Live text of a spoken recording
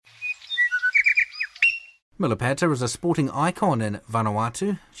Milipata is a sporting icon in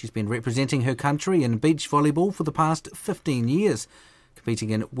Vanuatu. She's been representing her country in beach volleyball for the past 15 years,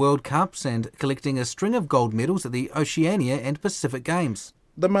 competing in World Cups and collecting a string of gold medals at the Oceania and Pacific Games.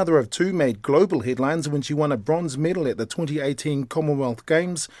 The mother of two made global headlines when she won a bronze medal at the 2018 Commonwealth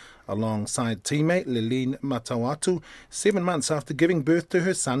Games alongside teammate Liline Matawatu 7 months after giving birth to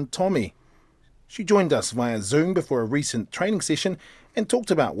her son Tommy. She joined us via Zoom before a recent training session and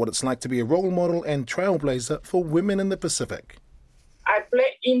talked about what it's like to be a role model and trailblazer for women in the Pacific. I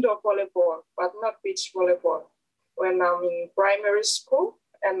play indoor volleyball, but not beach volleyball. When I'm in primary school,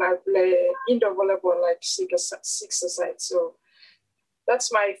 and I play indoor volleyball like six-a-side. So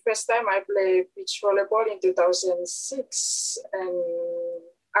that's my first time I play beach volleyball in 2006, and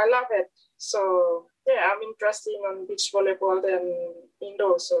I love it. So yeah, I'm interested in beach volleyball than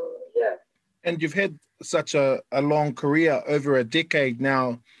indoor. So yeah. And you've had such a long career, over a decade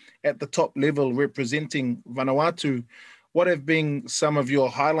now, at the top level representing Vanuatu. What have been some of your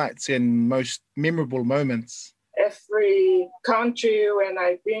highlights and most memorable moments? Every country when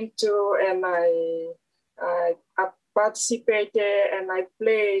I've been to, and I participated and I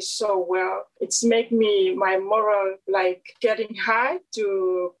play so well. It's made me my moral like getting high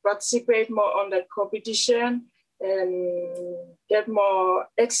to participate more on the competition and get more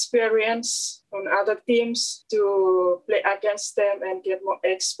experience on other teams to play against them and get more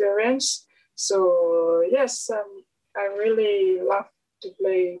experience. So yes, I really love to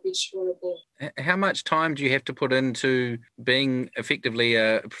play beach volleyball. How much time do you have to put into being effectively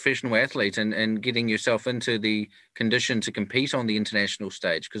a professional athlete and getting yourself into the condition to compete on the international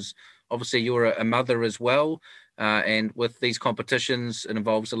stage? Because obviously you're a mother as well, and with these competitions, it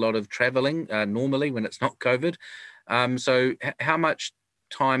involves a lot of travelling normally when it's not COVID. So how much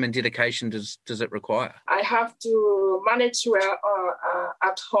time and dedication does it require? I have to manage well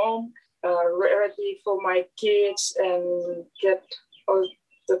at home, ready for my kids and get all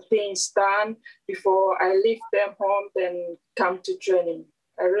the things done before I leave them home, then come to training.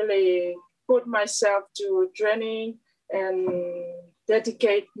 I really put myself to training and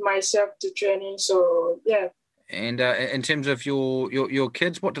dedicate myself to training. So, yeah. And in terms of your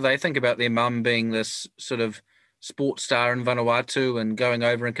kids, what do they think about their mum being this sort of sports star in Vanuatu and going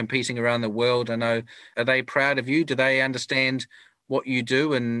over and competing around the world? I know, are they proud of you? Do they understand what you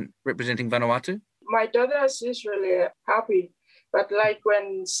do in representing Vanuatu? My daughter, she's really happy. But like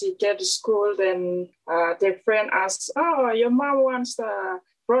when she get to school, then their friend asks, "Oh, your mom wants the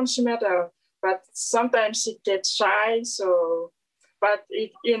bronze medal." But sometimes she gets shy. So, but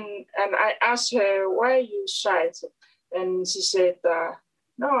and I asked her, "Why are you shy?" And she said,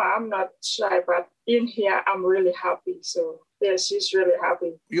 "No, I'm not shy, but in here I'm really happy." So yeah, she's really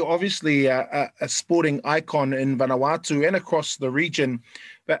happy. You're obviously a sporting icon in Vanuatu and across the region,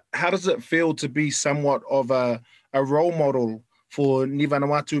 but how does it feel to be somewhat of a role model for Ni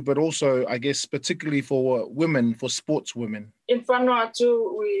Vanuatu, but also, I guess, particularly for women, for sports women? In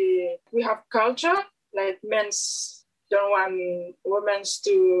Vanuatu, we have culture, like men's don't want women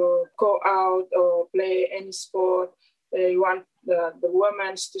to go out or play any sport. They want the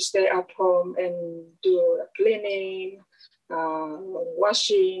women to stay at home and do cleaning,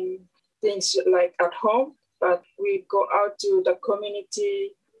 washing, things like at home. But we go out to the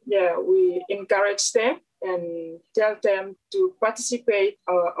community. Yeah, we encourage them and tell them to participate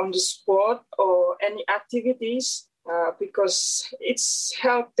on the sport or any activities because it's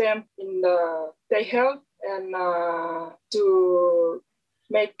helped them in their health and to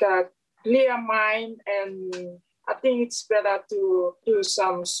make a clear mind. And I think it's better to do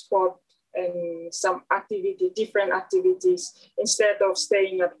some sport and some activity, different activities, instead of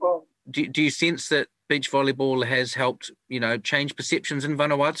staying at home. Do you sense that beach volleyball has helped, change perceptions in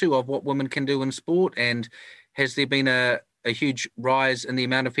Vanuatu of what women can do in sport? And has there been a huge rise in the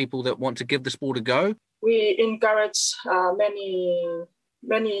amount of people that want to give the sport a go? We encourage many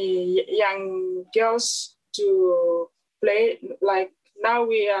young girls to play. Like now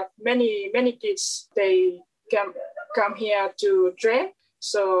we have many kids, they come here to train.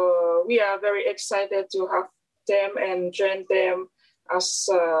 So we are very excited to have them and train them. As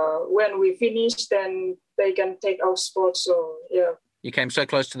when we finish, then they can take our sport. So, yeah. You came so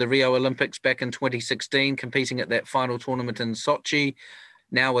close to the Rio Olympics back in 2016, competing at that final tournament in Sochi.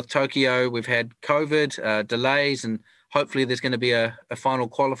 Now with Tokyo, we've had COVID, delays, and hopefully there's going to be a final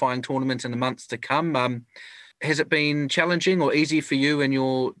qualifying tournament in the months to come. Has it been challenging or easy for you and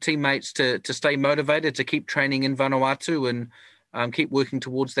your teammates to stay motivated, to keep training in Vanuatu and keep working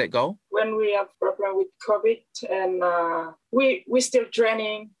towards that goal? When we have problem with COVID, and we still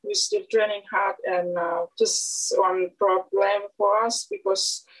training hard, and just one problem for us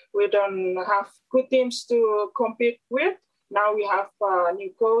because we don't have good teams to compete with. Now we have a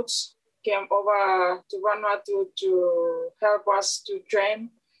new coach came over to Vanuatu to help us to train.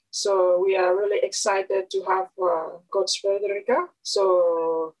 So we are really excited to have Coach Frederica.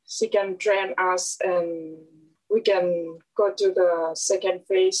 So she can train us and we can go to the second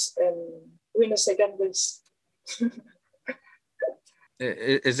phase and win the second phase.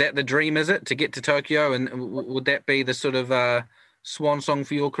 Is that the dream, is it, to get to Tokyo? And would that be the sort of swan song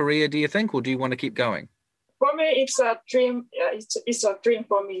for your career, do you think? Or do you want to keep going? For me, it's a dream. It's a dream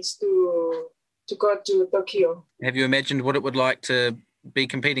for me to go to Tokyo. Have you imagined what it would like to be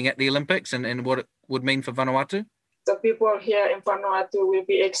competing at the Olympics and what it would mean for Vanuatu? The people here in Vanuatu will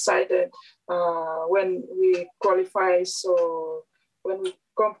be excited when we qualify. So when we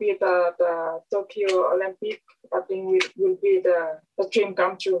compete at the Tokyo Olympic, I think it will be the dream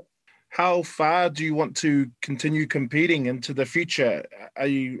come true. How far do you want to continue competing into the future? Are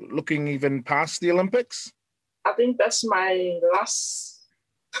you looking even past the Olympics? I think that's my last.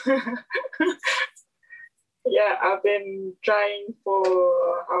 Yeah, I've been trying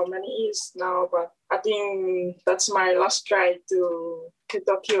for how many years now, but I think that's my last try to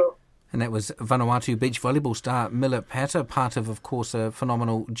Tokyo. And that was Vanuatu beach volleyball star Mila Pata, part of course, a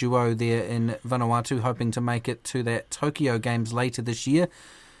phenomenal duo there in Vanuatu, hoping to make it to that Tokyo Games later this year.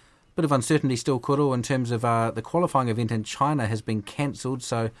 Bit of uncertainty still, Kuro, in terms of the qualifying event in China has been cancelled.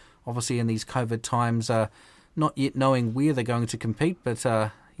 So obviously in these COVID times, not yet knowing where they're going to compete, but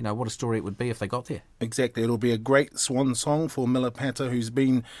what a story it would be if they got there. Exactly. It'll be a great swan song for Mila Pata, who's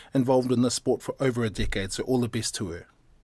been involved in this sport for over a decade. So all the best to her.